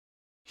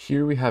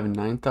Here we have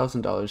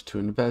 $9,000 to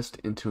invest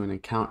into an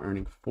account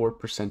earning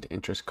 4%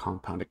 interest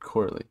compounded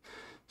quarterly.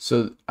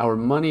 So our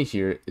money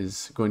here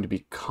is going to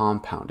be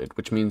compounded,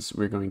 which means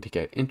we're going to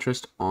get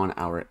interest on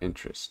our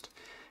interest.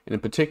 And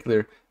in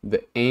particular,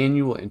 the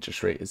annual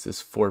interest rate is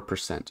this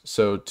 4%.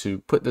 So to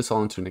put this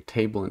all into a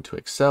table into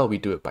Excel, we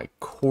do it by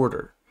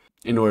quarter.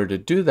 In order to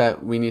do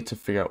that, we need to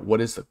figure out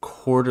what is the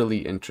quarterly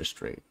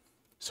interest rate.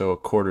 So a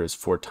quarter is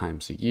 4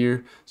 times a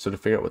year. So to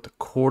figure out what the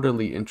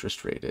quarterly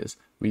interest rate is,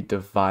 we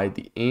divide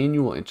the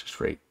annual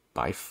interest rate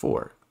by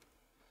 4.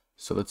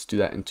 So let's do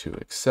that into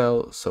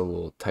Excel. So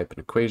we'll type an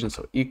equation.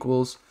 So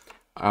equals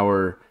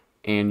our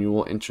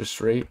annual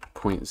interest rate,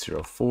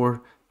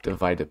 0.04,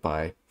 divided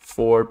by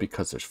 4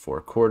 because there's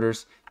 4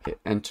 quarters. Hit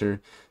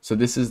enter. So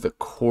this is the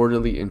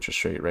quarterly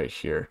interest rate right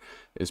here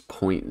is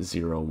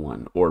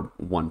 0.01 or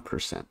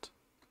 1%.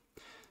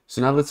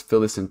 So now let's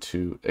fill this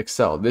into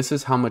Excel. This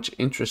is how much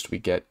interest we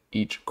get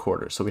each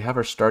quarter. So we have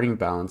our starting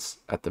balance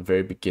at the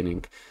very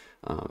beginning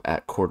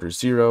at quarter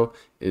 0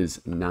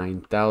 is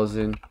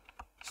 9,000.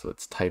 So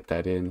let's type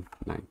that in,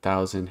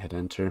 9,000, hit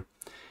enter.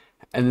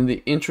 And then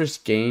the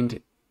interest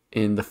gained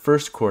in the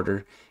first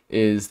quarter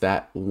is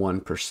that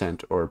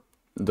 1% or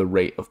the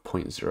rate of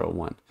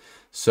 0.01.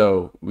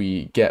 So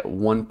we get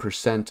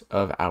 1%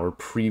 of our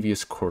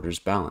previous quarter's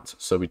balance.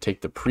 So we take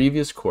the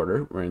previous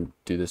quarter, we're going to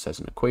do this as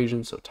an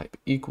equation, so type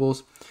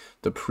equals.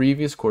 The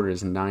previous quarter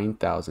is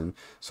 9,000,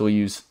 so we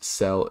use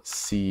cell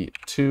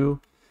C2,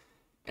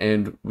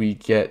 and we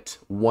get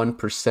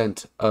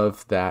 1%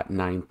 of that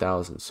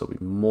 9,000. So we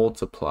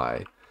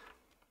multiply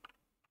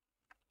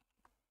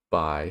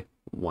by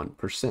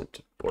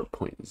 1% or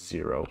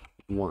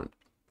 0.01.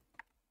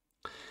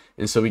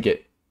 And so we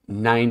get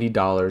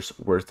 $90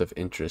 worth of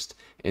interest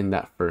in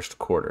that first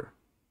quarter.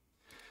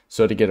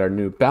 So to get our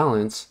new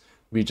balance,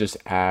 we just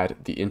add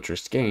the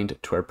interest gained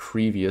to our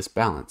previous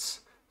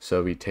balance.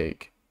 So we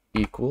take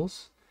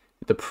equals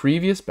the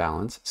previous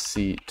balance,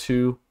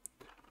 C2,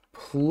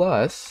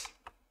 plus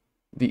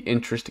the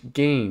interest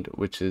gained,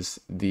 which is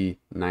the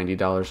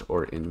 $90,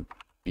 or in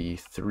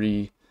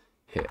B3,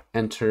 hit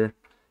enter,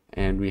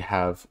 and we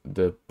have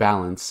the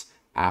balance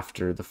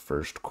after the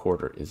first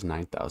quarter is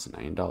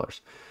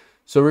 $9,090.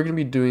 So we're going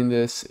to be doing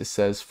this, it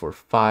says for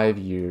 5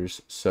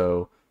 years,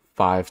 so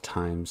 5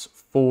 times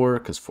 4,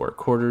 because 4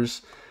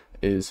 quarters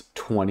is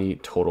 20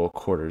 total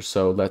quarters.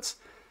 So let's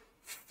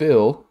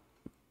fill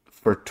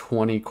for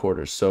 20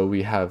 quarters. So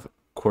we have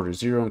quarter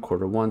 0 and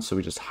quarter 1, so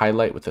we just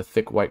highlight with a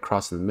thick white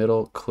cross in the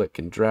middle, click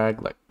and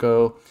drag, let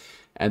go,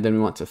 and then we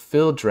want to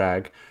fill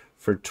drag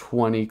for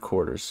 20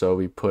 quarters. So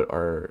we put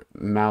our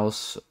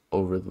mouse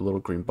over the little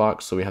green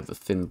box, so we have the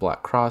thin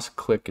black cross,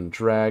 click and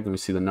drag, and we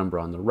see the number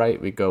on the right.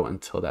 We go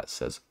until that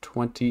says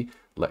 20,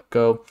 let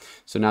go.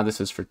 So now this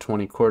is for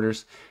 20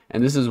 quarters,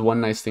 and this is one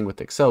nice thing with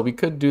Excel. We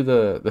could do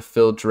the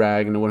fill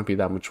drag and it wouldn't be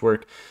that much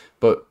work,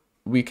 but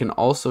we can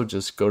also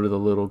just go to the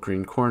little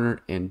green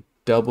corner and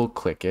double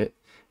click it,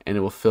 and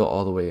it will fill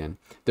all the way in.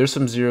 There's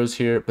some zeros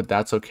here, but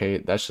that's okay.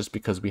 That's just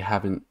because we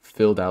haven't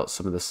filled out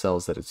some of the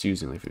cells that it's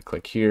using. Like if you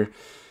click here,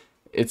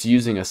 it's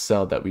using a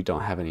cell that we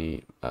don't have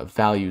any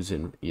values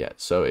in yet,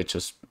 so it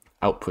just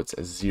outputs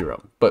as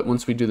 0. But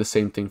once we do the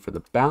same thing for the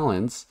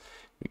balance,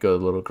 we go to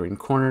the little green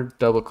corner,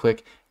 double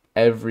click,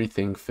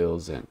 everything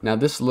fills in. Now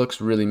this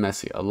looks really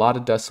messy, a lot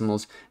of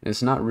decimals, and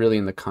it's not really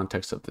in the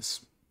context of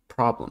this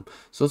problem.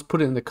 So let's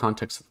put it in the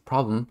context of the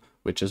problem,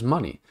 which is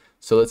money.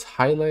 So let's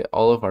highlight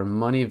all of our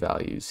money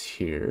values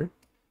here,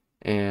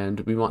 and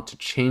we want to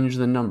change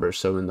the number.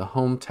 So in the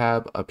home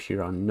tab up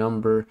here on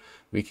number,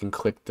 we can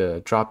click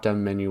the drop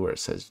down menu where it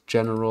says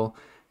general,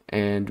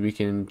 and we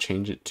can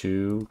change it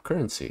to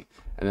currency.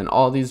 And then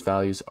all these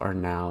values are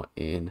now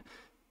in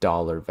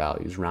dollar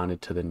values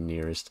rounded to the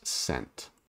nearest cent.